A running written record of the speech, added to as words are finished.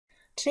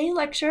Today's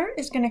lecture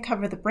is going to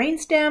cover the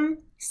brainstem,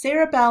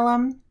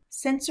 cerebellum,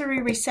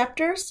 sensory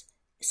receptors,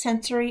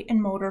 sensory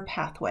and motor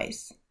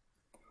pathways.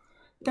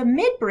 The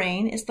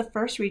midbrain is the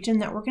first region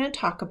that we're going to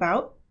talk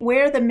about.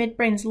 Where the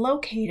midbrain is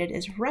located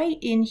is right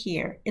in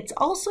here. It's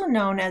also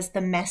known as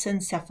the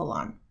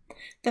mesencephalon.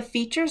 The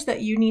features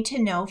that you need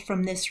to know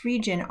from this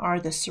region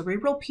are the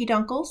cerebral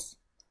peduncles,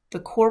 the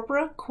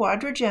corpora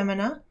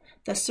quadrigemina,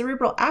 the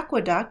cerebral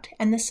aqueduct,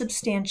 and the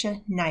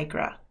substantia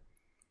nigra.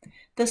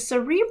 The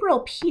cerebral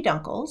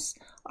peduncles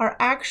are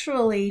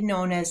actually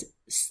known as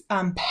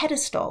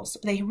pedestals.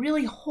 They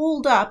really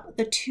hold up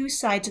the two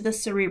sides of the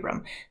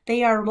cerebrum.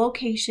 They are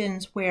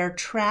locations where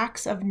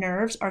tracts of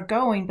nerves are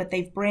going, but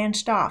they've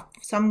branched off,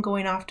 some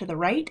going off to the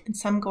right and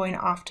some going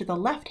off to the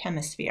left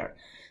hemisphere.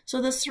 So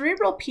the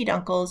cerebral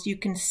peduncles you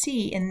can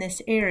see in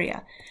this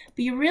area,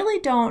 but you really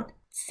don't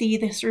see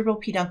the cerebral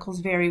peduncles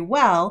very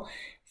well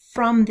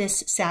from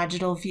this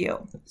sagittal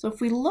view. So if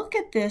we look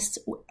at this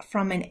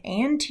from an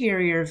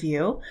anterior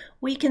view,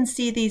 we can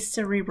see these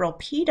cerebral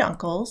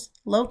peduncles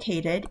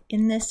located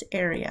in this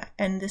area.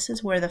 And this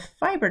is where the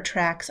fiber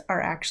tracts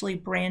are actually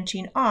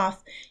branching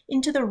off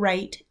into the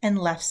right and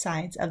left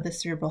sides of the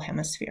cerebral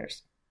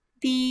hemispheres.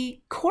 The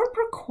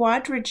corpora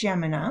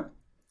quadrigemina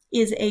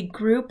is a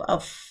group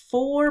of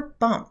 4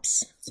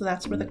 bumps. So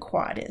that's where the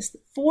quad is.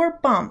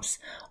 4 bumps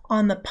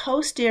on the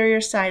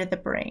posterior side of the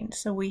brain.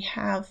 So we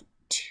have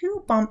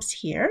 2 bumps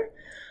here,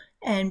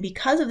 and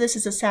because of this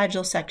is a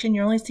sagittal section,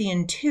 you're only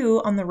seeing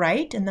 2 on the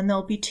right, and then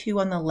there'll be 2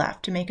 on the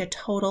left to make a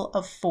total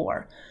of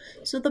 4.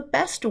 So the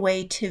best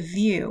way to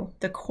view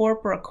the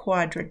corpora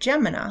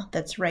quadrigemina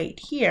that's right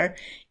here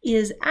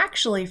is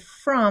actually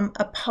from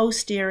a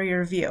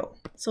posterior view.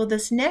 So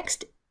this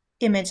next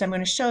image I'm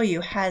going to show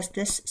you has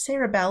this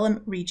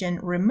cerebellum region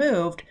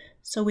removed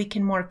so we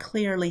can more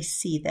clearly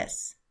see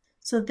this.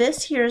 So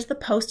this here is the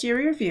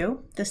posterior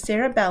view. The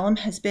cerebellum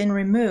has been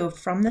removed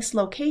from this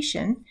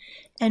location,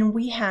 and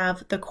we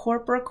have the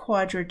corpora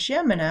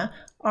quadrigemina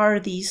are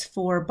these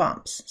 4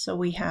 bumps. So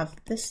we have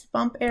this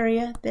bump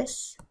area,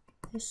 this,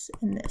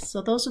 and this.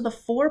 So those are the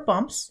 4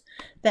 bumps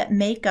that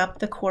make up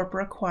the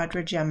corpora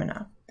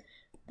quadrigemina.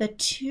 The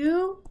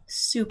 2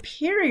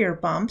 superior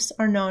bumps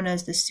are known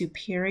as the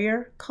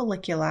superior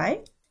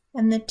colliculi,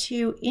 and the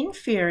 2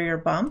 inferior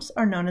bumps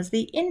are known as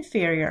the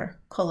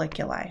inferior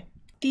colliculi.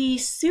 The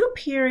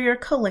superior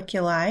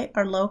colliculi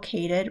are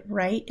located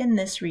right in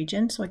this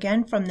region. So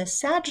again, from the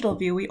sagittal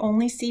view, we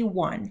only see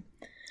 1.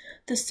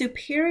 The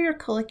superior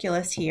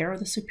colliculus here, or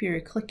the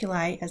superior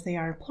colliculi as they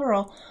are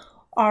plural,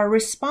 are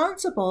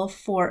responsible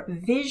for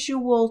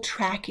visual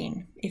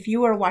tracking. If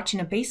you are watching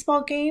a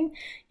baseball game,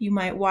 you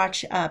might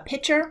watch a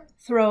pitcher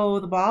throw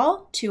the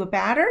ball to a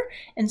batter,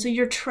 and so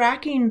you're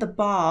tracking the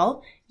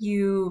ball.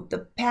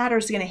 The batter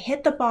is going to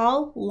hit the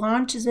ball,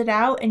 launches it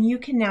out, and you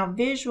can now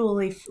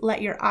visually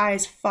let your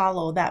eyes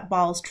follow that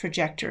ball's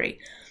trajectory.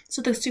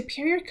 So the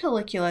superior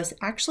colliculus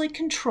actually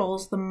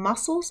controls the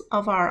muscles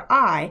of our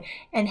eye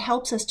and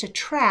helps us to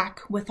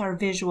track with our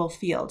visual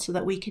field so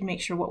that we can make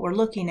sure what we're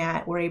looking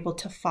at, we're able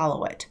to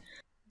follow it.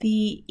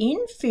 The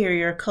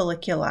inferior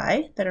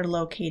colliculi that are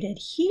located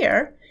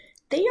here,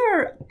 they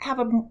have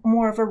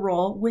more of a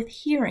role with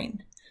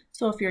hearing.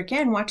 So if you're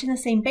again watching the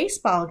same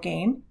baseball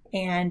game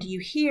and you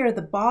hear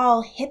the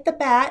ball hit the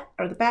bat,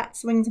 or the bat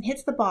swings and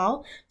hits the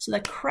ball, so the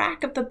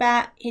crack of the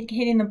bat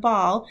hitting the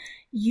ball,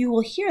 you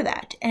will hear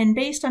that. And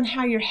based on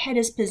how your head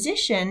is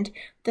positioned,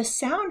 the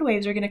sound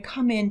waves are going to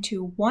come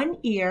into one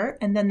ear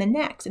and then the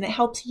next, and it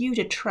helps you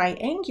to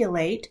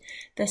triangulate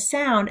the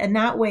sound, and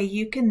that way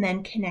you can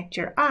then connect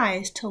your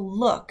eyes to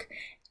look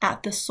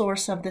at the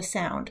source of the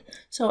sound.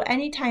 So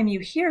anytime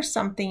you hear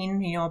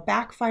something, a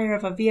backfire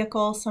of a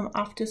vehicle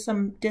off to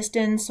some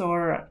distance,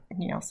 or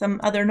some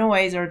other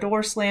noise or a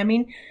door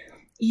slamming,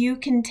 you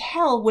can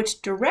tell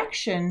which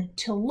direction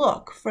to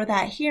look for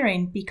that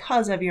hearing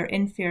because of your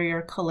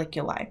inferior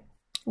colliculi.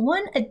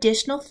 One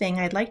additional thing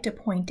I'd like to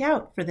point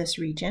out for this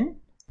region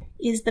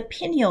is the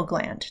pineal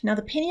gland. Now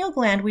the pineal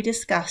gland we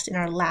discussed in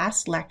our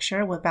last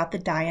lecture about the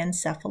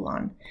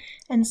diencephalon.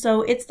 And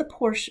so it's the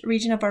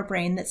region of our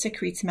brain that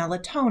secretes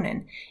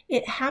melatonin.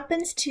 It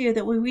happens to,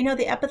 that we know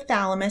the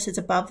epithalamus is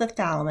above the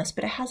thalamus,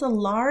 but it has a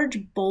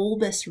large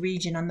bulbous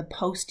region on the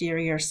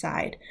posterior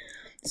side.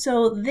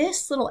 So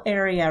this little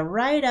area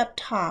right up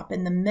top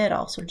in the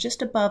middle, so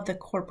just above the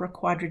corpora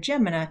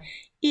quadrigemina,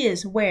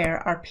 is where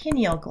our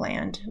pineal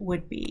gland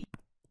would be.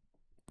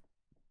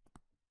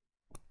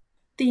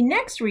 The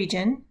next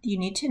region you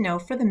need to know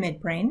for the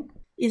midbrain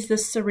is the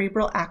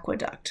cerebral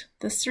aqueduct.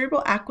 The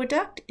cerebral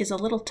aqueduct is a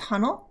little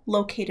tunnel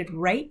located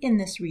right in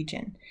this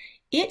region.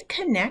 It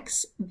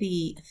connects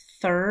the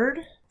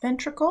 3rd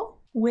ventricle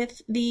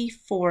with the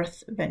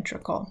 4th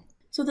ventricle.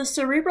 So the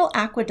cerebral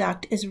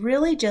aqueduct is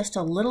really just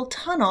a little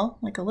tunnel,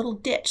 like a little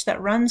ditch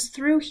that runs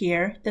through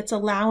here, that's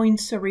allowing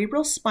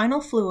cerebral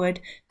spinal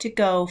fluid to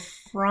go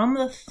from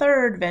the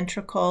 3rd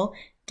ventricle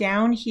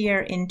down here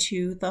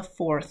into the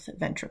 4th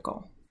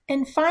ventricle.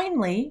 And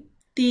finally,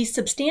 the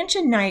substantia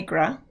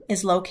nigra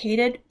is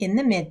located in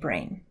the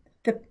midbrain.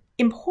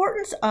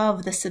 importance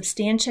of the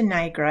substantia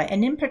nigra,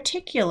 and in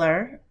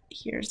particular,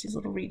 here's these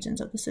little regions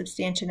of the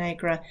substantia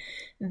nigra,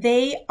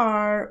 they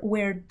are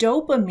where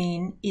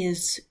dopamine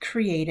is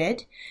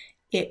created.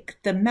 The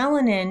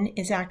melanin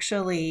is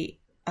actually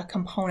a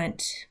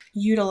component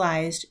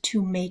utilized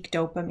to make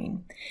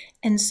dopamine.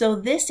 And so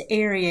this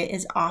area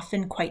is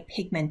often quite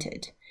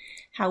pigmented.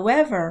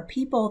 However,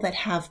 people that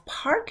have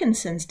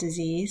Parkinson's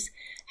disease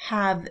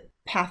have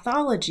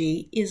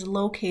pathology is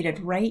located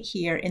right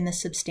here in the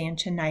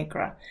substantia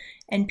nigra.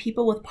 And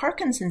people with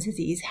Parkinson's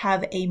disease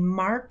have a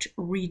marked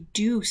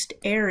reduced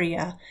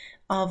area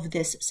of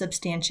this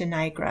substantia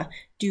nigra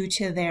due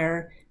to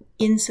their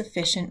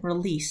insufficient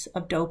release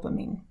of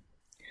dopamine.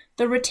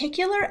 The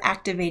reticular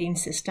activating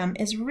system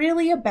is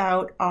really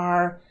about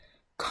our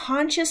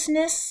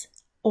consciousness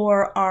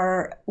or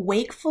our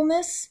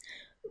wakefulness.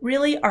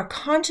 Really, our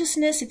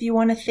consciousness, if you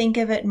want to think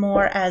of it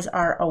more as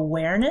our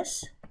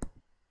awareness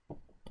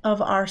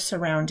of our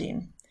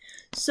surrounding.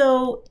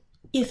 So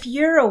if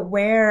you're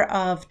aware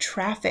of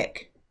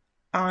traffic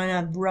on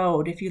a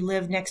road, if you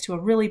live next to a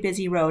really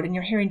busy road and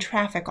you're hearing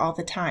traffic all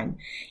the time,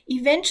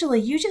 eventually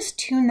you just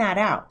tune that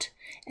out.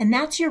 And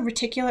that's your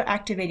reticular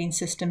activating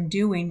system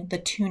doing the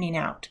tuning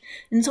out.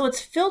 And so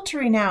it's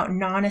filtering out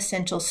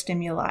non-essential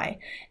stimuli.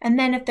 And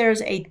then if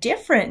there's a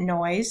different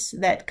noise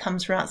that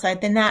comes from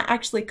outside, then that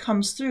actually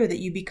comes through, that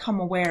you become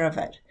aware of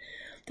it.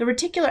 The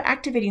reticular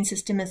activating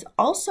system is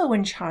also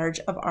in charge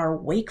of our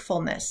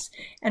wakefulness.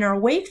 And our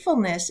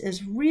wakefulness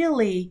is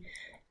really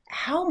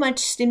how much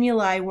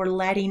stimuli we're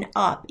letting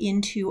up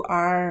into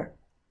our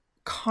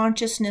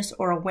consciousness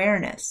or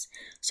awareness.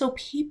 So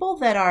people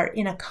that are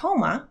in a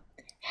coma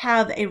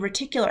have a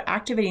reticular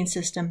activating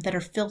system that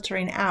are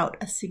filtering out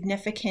a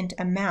significant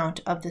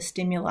amount of the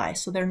stimuli,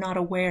 so they're not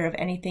aware of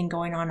anything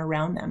going on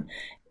around them.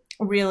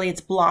 Really, it's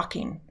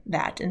blocking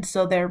that, and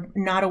so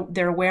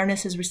their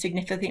awareness is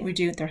significantly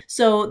reduced.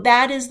 So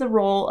that is the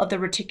role of the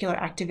reticular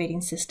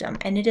activating system,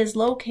 and it is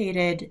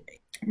located,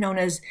 known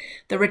as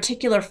the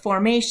reticular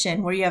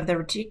formation, where you have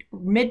the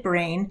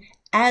midbrain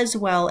as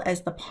well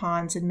as the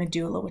pons and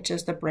medulla, which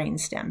is the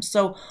brainstem.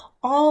 So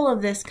all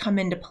of this come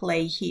into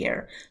play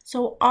here.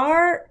 So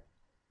our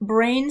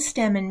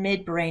brainstem and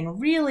midbrain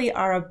really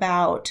are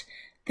about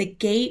the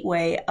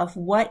gateway of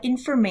what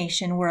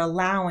information we're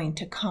allowing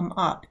to come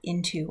up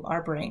into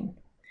our brain.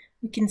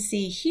 We can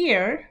see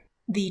here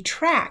the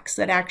tracks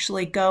that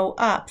actually go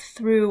up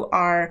through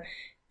our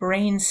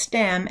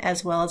brainstem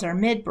as well as our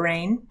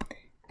midbrain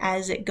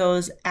as it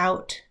goes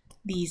out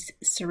these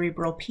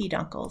cerebral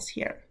peduncles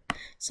here.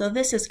 So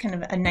this is kind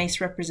of a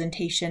nice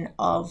representation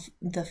of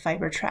the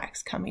fiber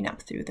tracks coming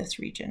up through this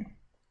region.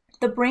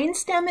 The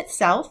brainstem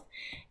itself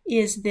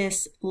is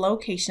this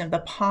location of the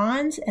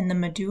pons and the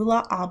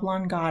medulla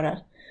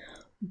oblongata.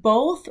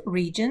 Both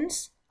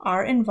regions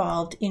are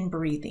involved in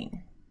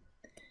breathing.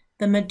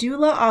 The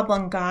medulla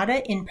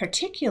oblongata in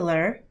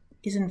particular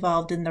is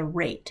involved in the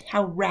rate,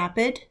 how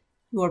rapid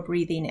your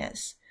breathing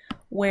is,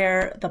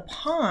 where the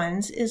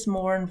pons is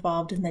more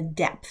involved in the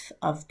depth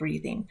of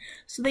breathing.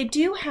 So they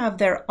do have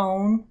their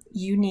own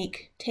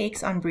unique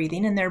takes on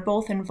breathing, and they're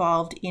both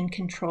involved in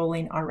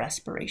controlling our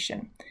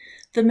respiration.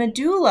 The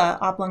medulla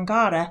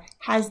oblongata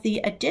has the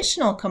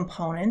additional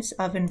components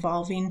of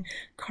involving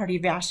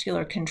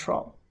cardiovascular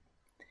control.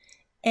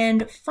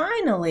 And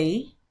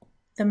finally,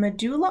 the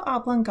medulla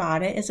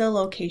oblongata is a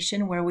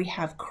location where we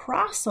have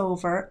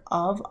crossover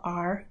of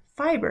our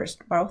fibers,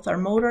 both our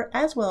motor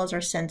as well as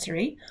our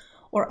sensory,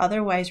 or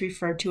otherwise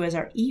referred to as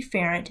our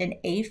efferent and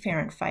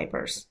afferent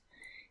fibers.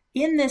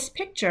 In this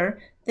picture,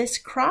 this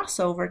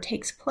crossover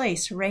takes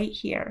place right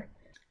here.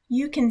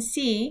 You can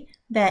see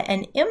that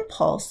an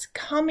impulse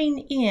coming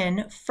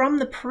in from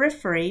the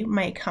periphery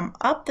might come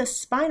up the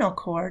spinal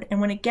cord,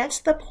 and when it gets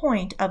to the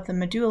point of the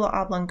medulla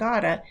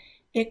oblongata,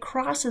 it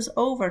crosses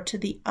over to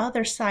the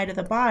other side of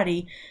the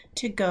body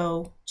to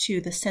go to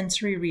the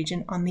sensory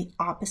region on the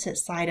opposite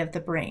side of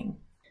the brain.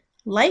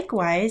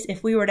 Likewise,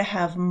 if we were to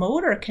have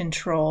motor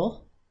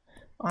control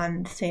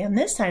on, say, on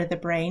this side of the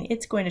brain,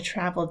 it's going to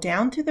travel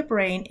down through the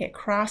brain, it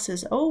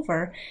crosses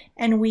over,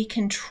 and we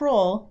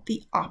control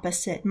the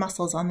opposite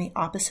muscles on the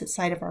opposite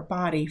side of our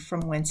body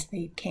from whence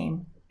they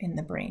came in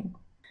the brain.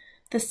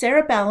 The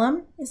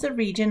cerebellum is the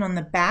region on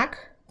the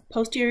back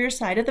posterior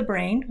side of the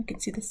brain. We can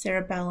see the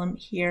cerebellum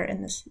here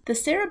in this. The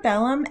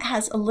cerebellum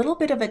has a little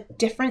bit of a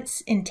difference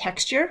in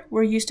texture.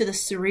 We're used to the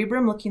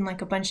cerebrum looking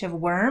like a bunch of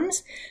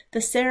worms. The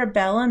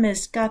cerebellum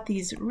has got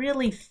these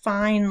really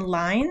fine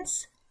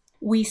lines.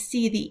 We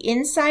see the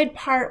inside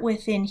part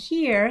within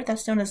here,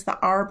 that's known as the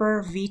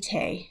arbor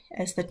vitae,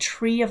 as the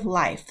tree of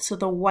life. So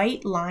the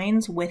white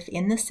lines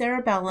within the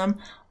cerebellum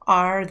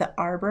are the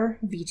arbor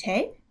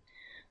vitae.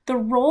 The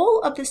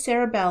role of the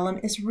cerebellum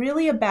is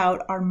really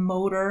about our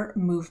motor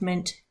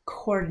movement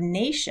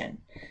coordination.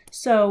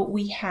 So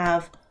we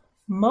have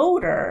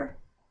motor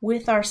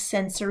with our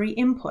sensory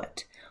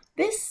input.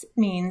 This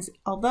means,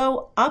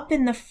 although up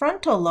in the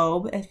frontal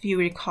lobe, if you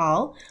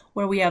recall,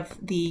 where we have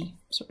the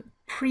sort of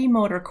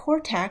premotor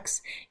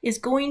cortex, is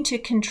going to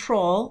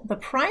control the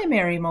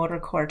primary motor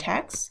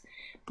cortex,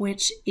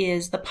 which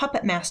is the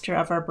puppet master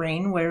of our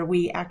brain, where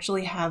we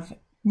actually have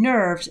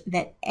nerves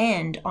that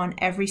end on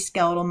every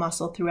skeletal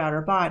muscle throughout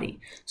our body.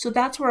 So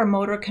that's where our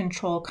motor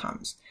control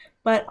comes.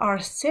 But our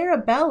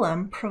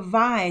cerebellum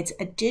provides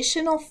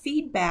additional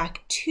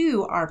feedback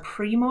to our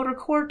premotor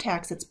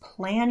cortex that's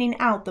planning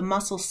out the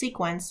muscle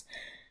sequence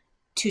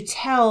to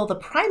tell the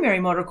primary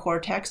motor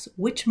cortex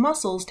which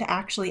muscles to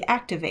actually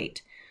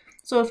activate.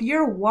 So if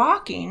you're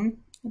walking,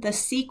 the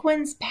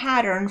sequence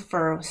pattern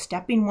for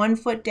stepping one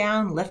foot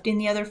down, lifting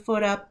the other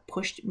foot up,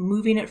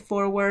 moving it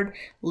forward,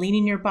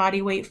 leaning your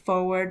body weight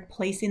forward,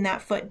 placing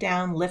that foot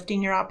down, lifting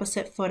your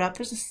opposite foot up.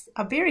 There's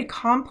a very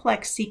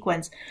complex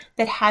sequence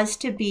that has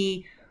to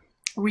be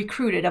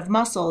recruited of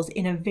muscles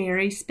in a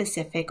very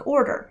specific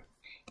order.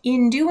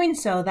 In doing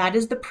so, that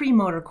is the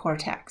premotor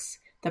cortex.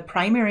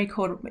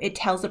 It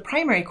tells the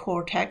primary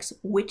cortex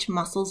which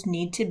muscles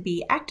need to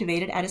be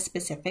activated at a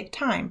specific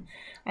time.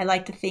 I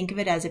like to think of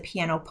it as a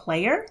piano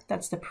player.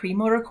 That's the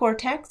premotor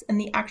cortex, and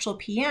the actual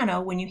piano,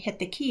 when you hit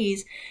the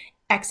keys,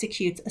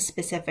 executes a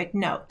specific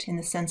note. In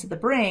the sense of the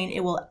brain,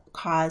 it will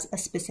cause a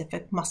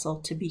specific muscle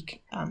to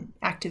be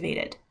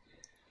activated.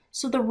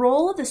 So the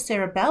role of the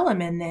cerebellum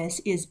in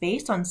this is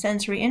based on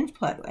sensory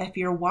input. If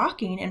you're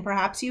walking and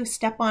perhaps you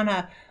step on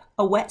a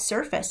wet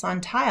surface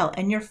on tile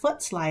and your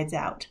foot slides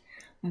out,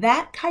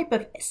 that type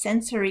of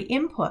sensory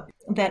input,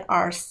 that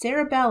our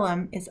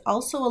cerebellum is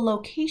also a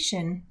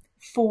location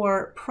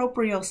for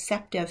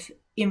proprioceptive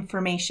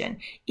information.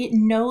 It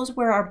knows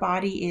where our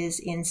body is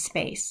in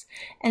space.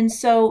 And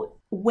so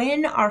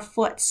when our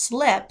foot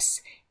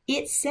slips,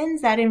 it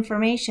sends that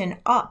information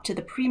up to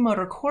the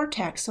premotor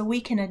cortex so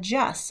we can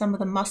adjust some of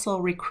the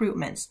muscle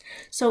recruitments.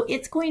 So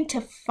it's going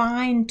to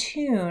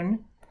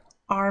fine-tune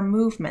our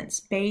movements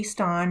based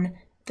on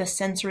the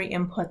sensory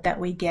input that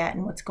we get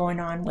and what's going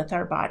on with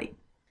our body.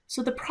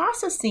 So the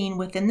processing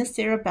within the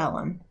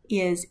cerebellum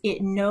is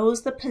it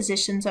knows the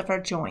positions of our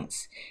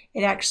joints.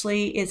 It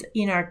actually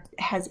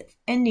has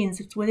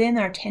endings within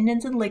our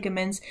tendons and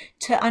ligaments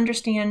to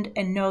understand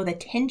and know the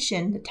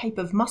tension, the type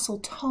of muscle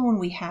tone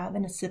we have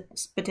in a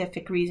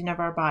specific region of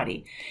our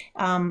body,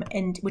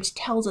 and which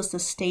tells us the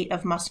state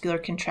of muscular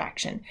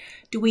contraction.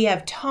 Do we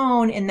have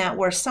tone in that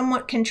we're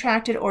somewhat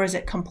contracted, or is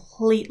it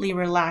completely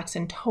relaxed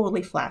and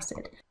totally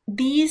flaccid?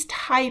 These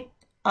type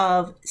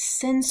of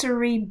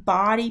sensory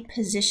body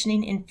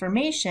positioning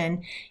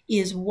information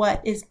is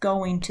what is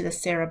going to the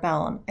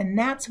cerebellum, and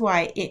that's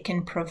why it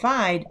can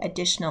provide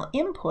additional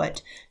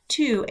input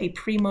to a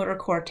premotor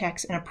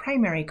cortex and a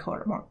primary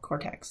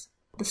cortex.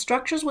 The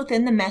structures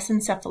within the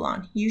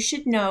mesencephalon. You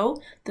should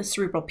know the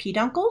cerebral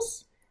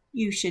peduncles.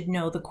 You should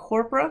know the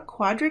corpora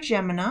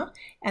quadrigemina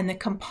and the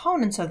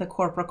components of the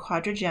corpora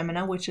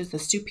quadrigemina, which is the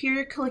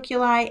superior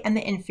colliculi and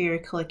the inferior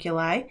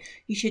colliculi.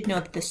 You should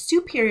know that the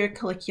superior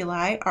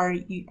colliculi are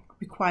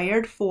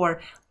required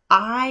for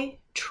eye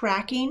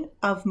tracking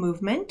of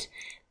movement.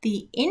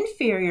 The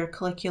inferior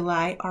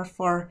colliculi are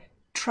for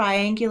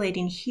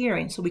triangulating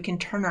hearing, so we can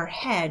turn our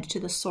head to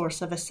the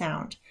source of a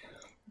sound.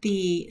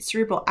 The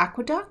cerebral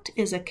aqueduct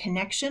is a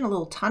connection, a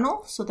little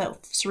tunnel, so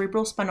that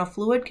cerebral spinal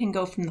fluid can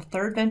go from the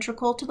third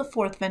ventricle to the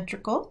fourth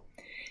ventricle.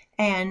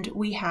 And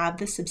we have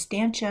the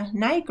substantia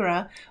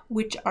nigra,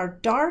 which are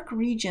dark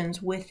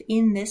regions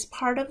within this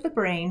part of the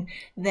brain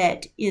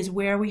that is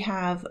where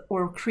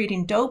we're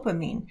creating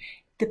dopamine.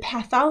 The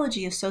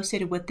pathology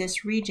associated with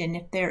this region,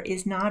 if there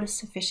is not a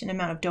sufficient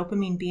amount of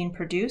dopamine being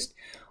produced,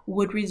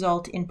 would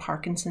result in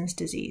Parkinson's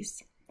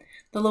disease.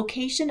 The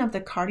location of the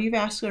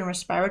cardiovascular and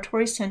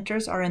respiratory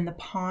centers are in the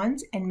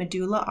pons and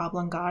medulla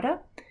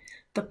oblongata.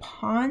 The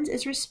pons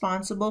is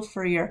responsible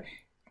for your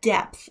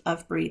depth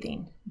of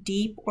breathing,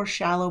 deep or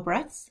shallow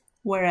breaths,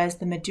 whereas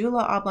the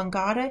medulla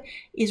oblongata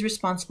is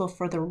responsible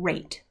for the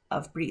rate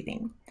of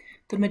breathing.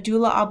 The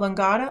medulla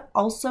oblongata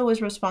also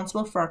is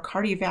responsible for our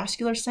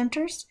cardiovascular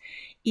centers.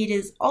 It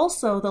is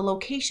also the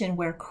location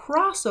where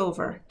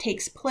crossover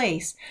takes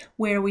place,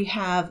 where we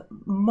have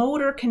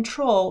motor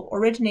control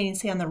originating,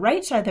 say, on the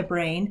right side of the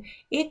brain.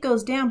 It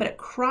goes down, but it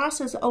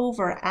crosses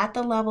over at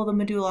the level of the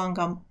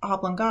medulla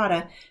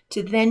oblongata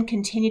to then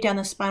continue down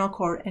the spinal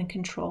cord and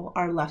control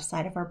our left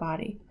side of our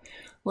body.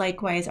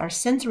 Likewise, our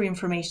sensory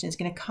information is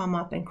going to come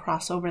up and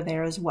cross over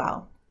there as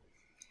well.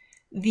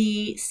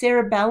 The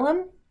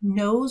cerebellum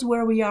knows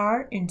where we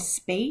are in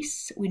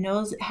space. We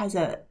know it has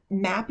a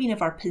mapping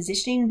of our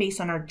positioning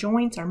based on our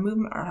joints, our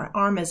movement. Our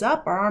arm is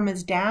up, our arm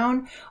is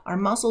down, our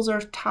muscles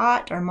are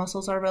taut, our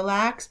muscles are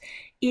relaxed.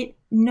 It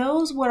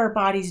knows what our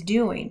body's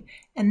doing,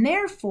 and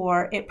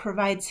therefore it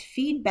provides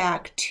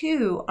feedback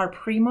to our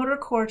premotor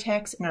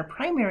cortex and our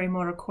primary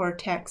motor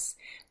cortex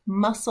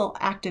muscle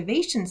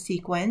activation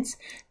sequence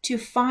to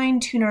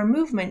fine-tune our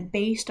movement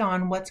based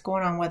on what's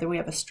going on, whether we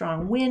have a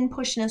strong wind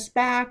pushing us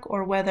back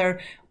or whether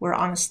we're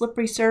on a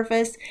slippery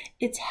surface.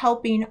 It's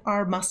helping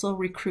our muscle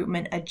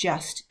recruitment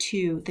adjust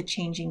to the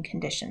changing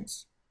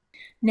conditions.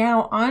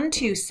 Now on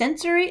to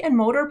sensory and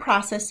motor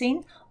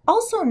processing,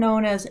 also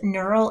known as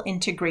neural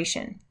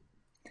integration.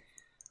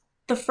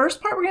 The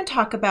first part we're going to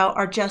talk about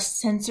are just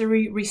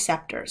sensory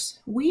receptors.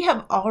 We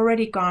have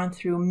already gone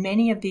through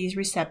many of these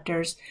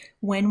receptors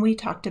when we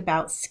talked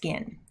about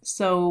skin.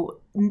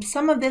 So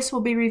some of this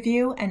will be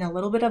review and a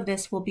little bit of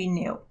this will be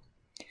new.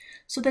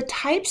 So the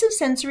types of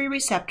sensory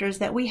receptors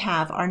that we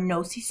have are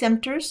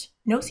nociceptors,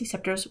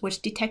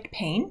 which detect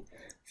pain,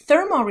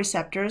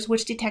 thermoreceptors,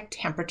 which detect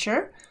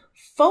temperature,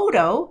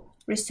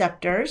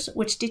 photoreceptors,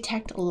 which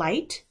detect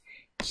light.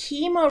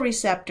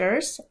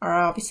 Chemoreceptors are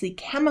obviously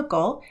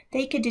chemical.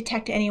 They could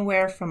detect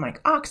anywhere from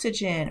like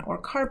oxygen or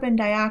carbon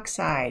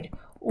dioxide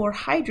or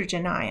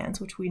hydrogen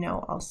ions, which we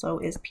know also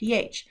is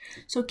pH.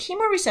 So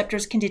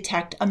chemoreceptors can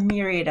detect a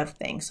myriad of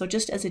things. So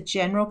just as a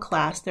general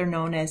class, they're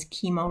known as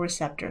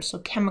chemoreceptors. So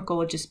chemical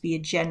would just be a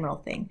general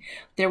thing.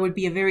 There would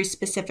be a very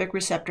specific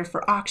receptor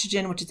for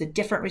oxygen, which is a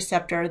different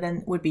receptor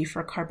than would be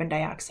for carbon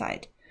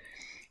dioxide.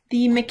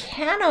 The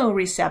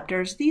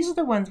mechanoreceptors, these are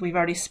the ones we've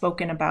already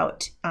spoken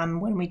about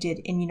when we did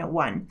in Unit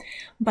 1.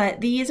 But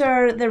these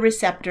are the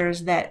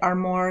receptors that are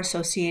more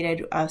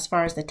associated as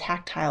far as the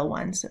tactile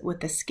ones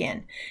with the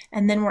skin.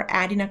 And then we're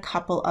adding a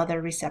couple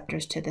other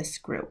receptors to this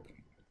group.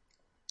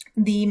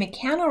 The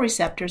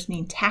mechanoreceptors,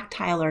 meaning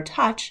tactile or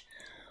touch,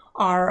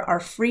 are our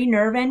free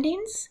nerve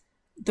endings,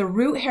 the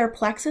root hair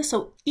plexus.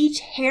 So each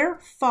hair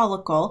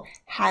follicle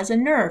has a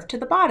nerve to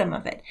the bottom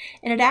of it.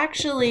 And it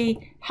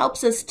actually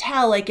helps us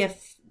tell, like,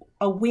 if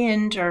a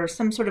wind or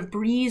some sort of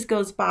breeze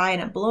goes by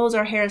and it blows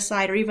our hair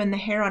aside, or even the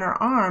hair on our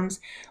arms,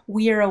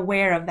 we are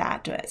aware of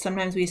that.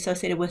 Sometimes we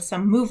associate it with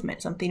some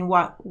movement, something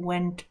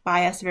went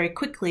by us very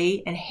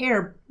quickly and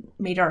hair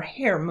made our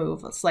hair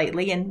move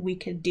slightly, and we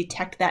could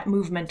detect that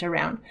movement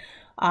around.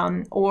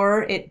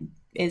 Or it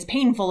is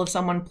painful if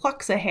someone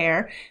plucks a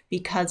hair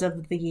because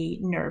of the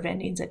nerve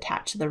endings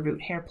attached to the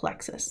root hair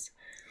plexus.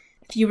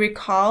 If you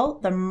recall,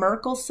 the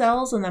Merkel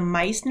cells and the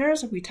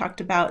Meissners, we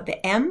talked about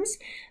the M's,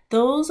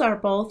 those are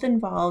both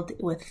involved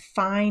with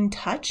fine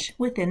touch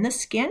within the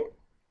skin.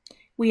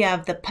 We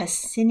have the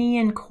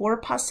Pacinian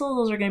corpuscle.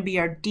 Those are going to be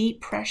our deep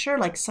pressure,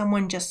 like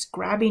someone just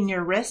grabbing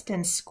your wrist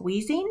and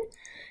squeezing.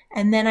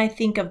 And then I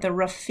think of the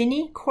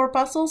Ruffini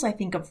corpuscles. I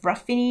think of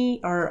Ruffini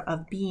or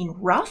of being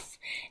rough,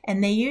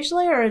 and they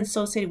usually are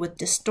associated with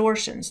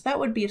distortions. That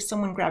would be if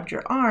someone grabbed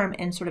your arm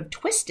and sort of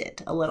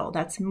twisted a little.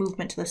 That's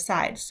movement to the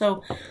side.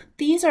 So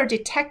these are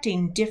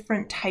detecting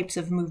different types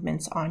of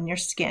movements on your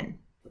skin.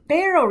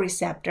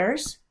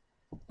 Baroreceptors,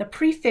 the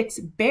prefix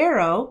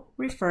baro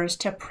refers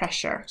to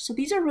pressure. So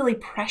these are really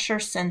pressure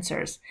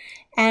sensors.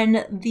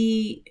 And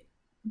the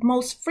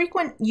most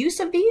frequent use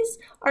of these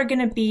are going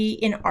to be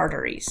in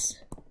arteries.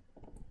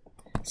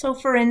 So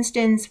for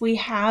instance, we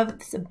have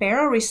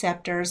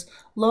baroreceptors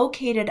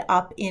located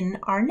up in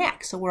our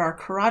neck. So where our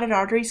carotid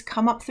arteries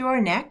come up through our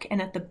neck, and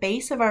at the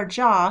base of our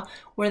jaw,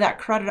 where that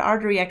carotid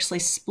artery actually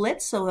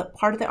splits, so that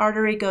part of the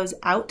artery goes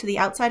out to the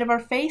outside of our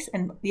face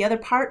and the other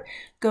part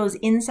goes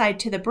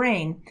inside to the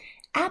brain.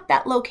 At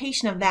that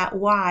location of that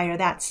Y or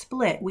that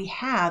split, we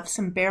have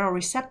some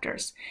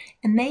baroreceptors,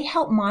 and they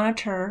help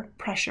monitor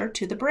pressure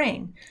to the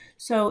brain.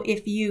 So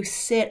if you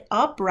sit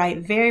upright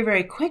very,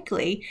 very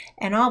quickly,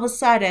 and all of a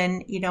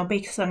sudden,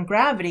 based on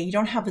gravity, you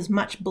don't have as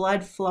much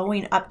blood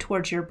flowing up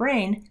towards your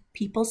brain,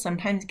 people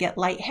sometimes get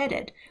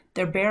lightheaded.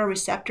 Their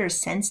baroreceptors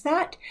sense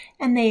that,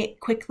 and they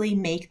quickly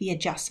make the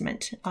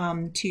adjustment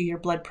to your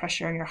blood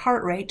pressure and your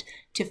heart rate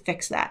to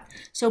fix that.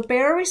 So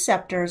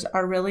baroreceptors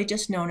are really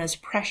just known as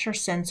pressure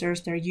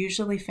sensors. They're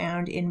usually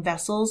found in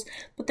vessels,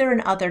 but they're in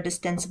other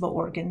distensible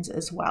organs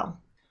as well.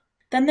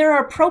 Then there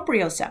are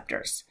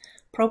proprioceptors.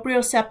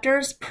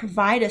 Proprioceptors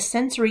provide a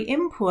sensory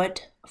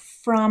input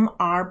from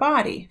our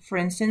body. For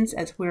instance,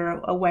 as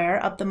we're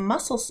aware of the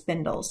muscle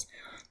spindles,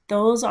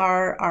 those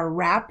are our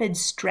rapid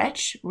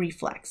stretch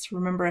reflex.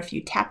 Remember, if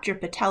you tapped your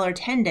patellar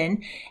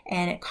tendon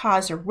and it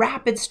caused a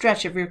rapid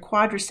stretch of your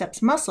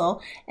quadriceps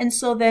muscle, and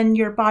so then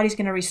your body's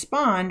going to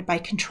respond by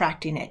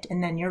contracting it,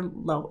 and then your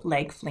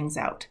leg flings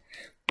out.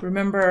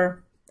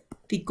 Remember,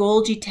 the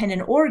Golgi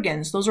tendon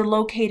organs, those are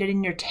located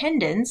in your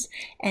tendons,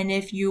 and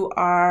if you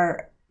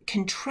are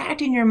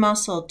contracting your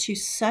muscle to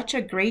such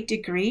a great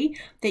degree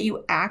that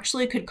you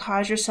actually could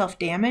cause yourself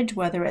damage,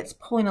 whether it's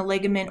pulling a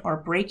ligament or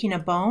breaking a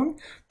bone,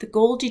 the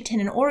Golgi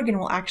tendon organ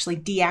will actually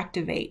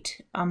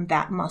deactivate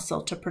that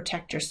muscle to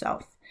protect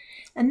yourself.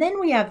 And then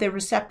we have the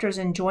receptors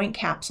and joint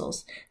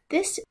capsules.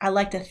 This I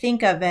like to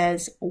think of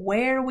as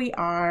where we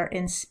are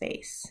in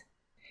space.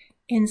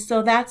 And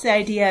so that's the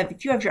idea of,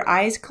 if you have your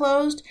eyes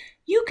closed,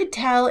 you could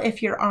tell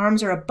if your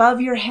arms are above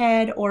your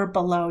head or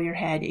below your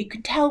head. You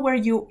could tell where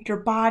your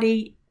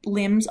body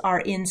limbs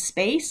are in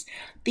space.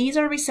 These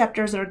are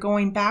receptors that are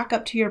going back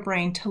up to your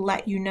brain to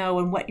let you know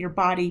and what your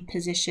body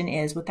position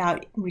is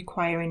without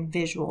requiring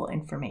visual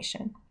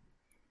information.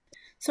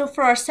 So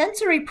for our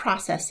sensory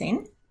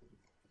processing,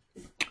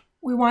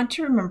 we want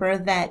to remember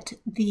that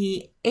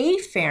the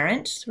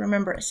afferent,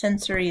 remember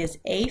sensory is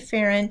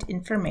afferent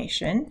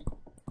information,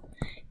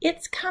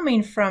 it's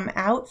coming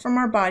out from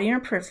our body and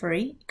our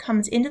periphery,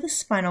 comes into the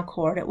spinal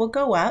cord, it will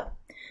go up.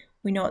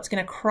 We know it's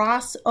going to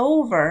cross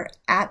over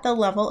at the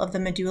level of the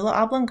medulla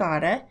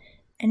oblongata,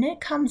 and it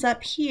comes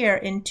up here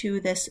into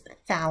this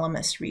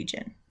thalamus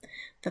region.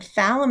 The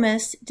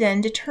thalamus then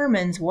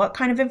determines what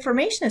kind of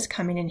information is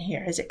coming in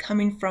here. Is it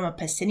coming from a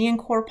Pacinian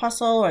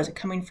corpuscle, or is it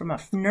coming from a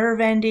nerve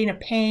ending, a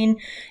pain?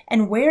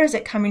 And where is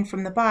it coming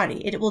from the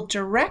body? It will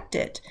direct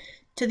it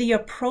to the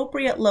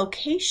appropriate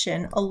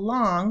location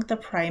along the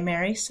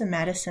primary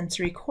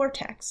somatosensory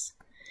cortex.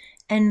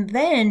 And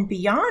then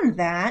beyond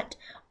that,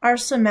 our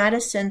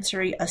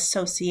somatosensory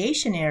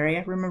association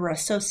area, remember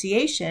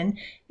association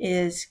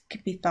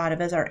could be thought of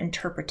as our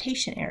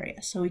interpretation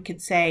area. So we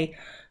could say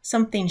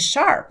something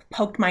sharp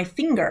poked my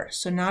finger.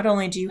 So not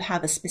only do you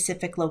have a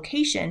specific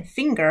location,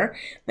 finger,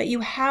 but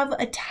you have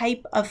a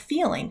type of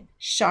feeling,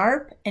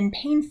 sharp and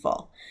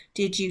painful.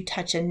 Did you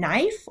touch a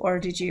knife, or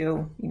did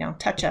you,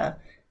 touch a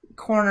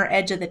corner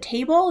edge of the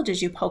table?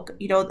 Did you poke,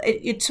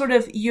 it's sort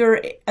of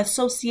your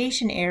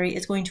association area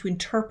is going to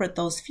interpret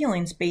those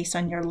feelings based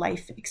on your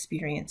life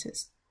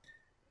experiences.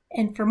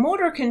 And for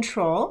motor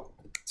control,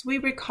 as we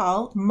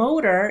recall,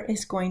 motor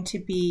is going to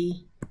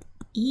be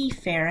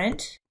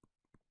efferent.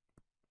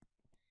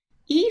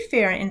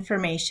 Efferent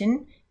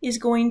information is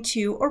going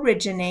to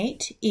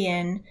originate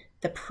in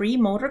the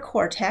premotor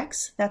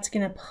cortex. That's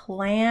going to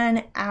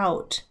plan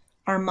out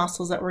our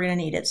muscles that we're going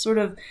to need. It's sort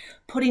of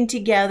putting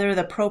together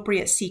the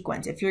appropriate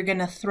sequence. If you're going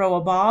to throw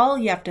a ball,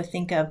 you have to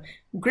think of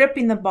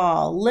gripping the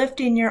ball,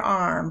 lifting your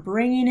arm,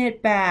 bringing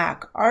it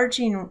back,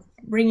 arching,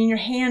 bringing your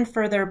hand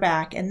further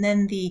back, and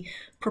then the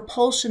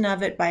propulsion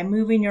of it by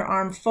moving your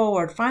arm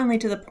forward, finally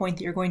to the point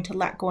that you're going to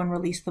let go and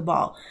release the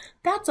ball.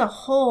 That's a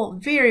whole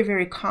very,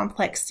 very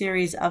complex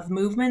series of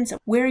movements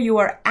where you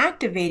are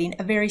activating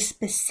a very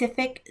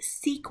specific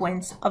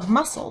sequence of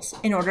muscles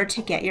in order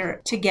to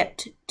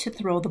get to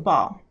throw the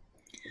ball.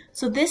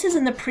 So this is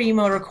in the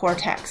premotor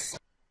cortex.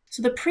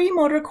 So the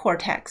premotor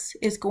cortex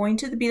is going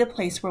to be the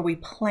place where we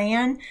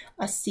plan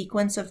a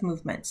sequence of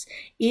movements.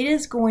 It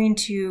is going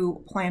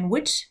to plan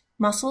which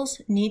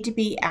muscles need to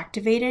be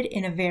activated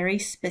in a very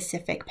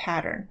specific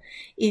pattern.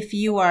 If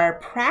you are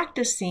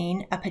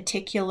practicing a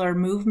particular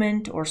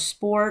movement or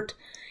sport,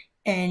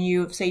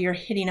 and say you're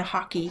hitting a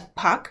hockey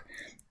puck,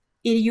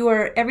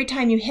 every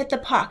time you hit the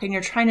puck and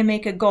you're trying to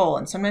make a goal,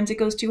 and sometimes it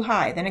goes too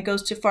high, then it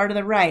goes too far to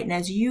the right, and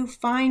as you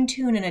fine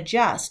tune and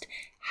adjust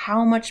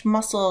how much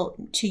muscle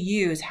to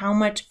use, how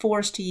much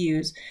force to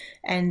use,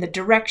 and the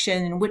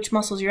direction and which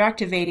muscles you're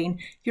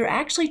activating, you're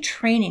actually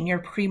training your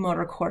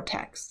premotor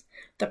cortex.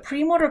 The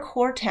premotor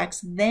cortex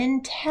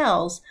then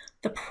tells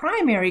the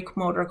primary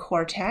motor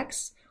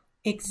cortex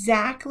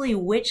exactly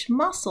which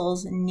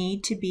muscles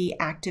need to be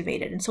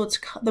activated. And so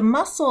the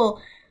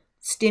muscle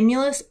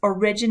stimulus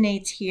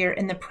originates here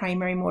in the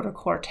primary motor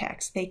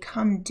cortex. They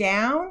come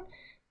down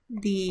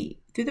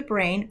through the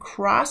brain,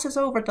 crosses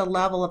over the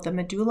level of the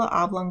medulla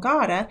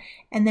oblongata,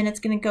 and then it's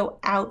going to go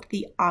out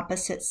the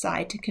opposite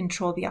side to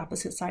control the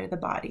opposite side of the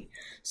body.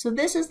 So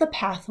this is the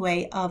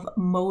pathway of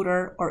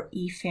motor or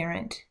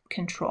efferent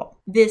control.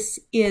 This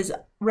is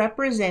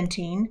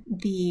representing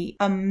the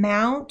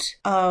amount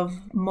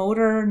of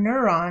motor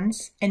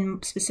neurons,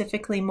 and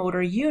specifically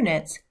motor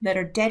units, that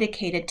are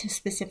dedicated to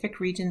specific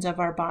regions of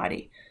our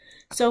body.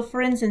 So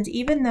for instance,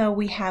 even though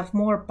we have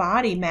more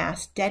body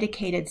mass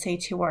dedicated, say,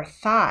 to our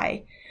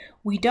thigh,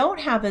 we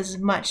don't have as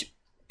much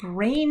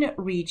brain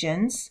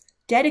regions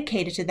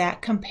dedicated to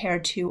that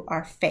compared to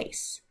our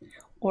face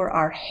or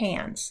our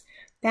hands.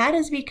 That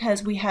is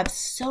because we have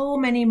so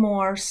many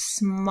more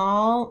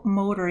small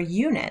motor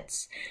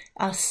units.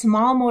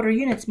 Small motor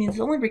units means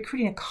only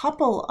recruiting a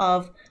couple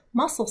of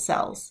muscle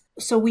cells.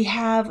 So we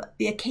have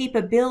the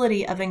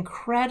capability of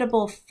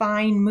incredible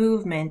fine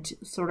movement,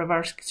 sort of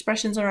our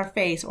expressions on our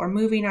face, or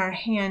moving our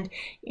hand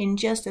in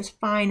just as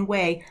fine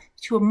way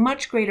to a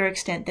much greater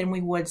extent than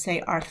we would,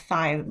 say, our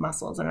thigh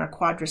muscles and our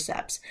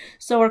quadriceps.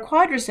 So our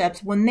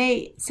quadriceps, when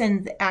they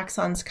send the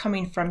axons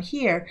coming from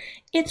here,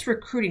 it's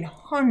recruiting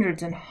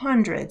hundreds and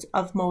hundreds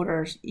of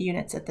motor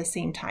units at the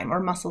same time, or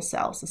muscle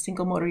cells. A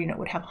single motor unit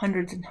would have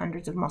hundreds and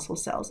hundreds of muscle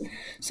cells.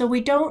 So we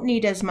don't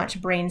need as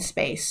much brain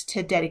space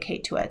to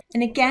dedicate to it.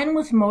 And again,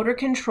 with motor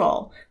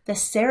control, the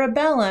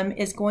cerebellum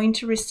is going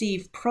to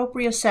receive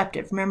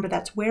proprioceptive. Remember,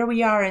 that's where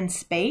we are in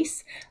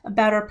space,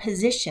 about our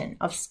position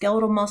of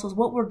skeletal muscles,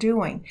 what we're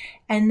doing.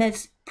 And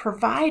that's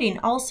providing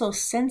also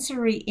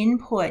sensory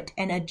input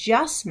and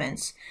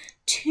adjustments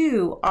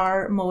to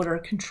our motor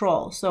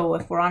control. So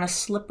if we're on a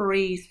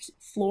slippery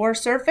floor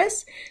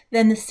surface,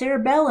 then the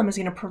cerebellum is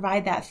going to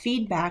provide that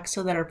feedback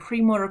so that our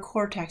premotor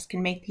cortex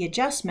can make the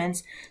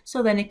adjustments,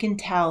 so then it can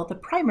tell the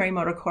primary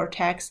motor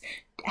cortex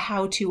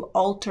how to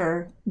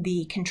alter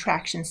the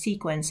contraction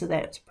sequence so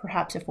that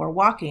perhaps if we're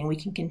walking, we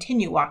can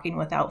continue walking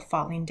without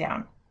falling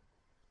down.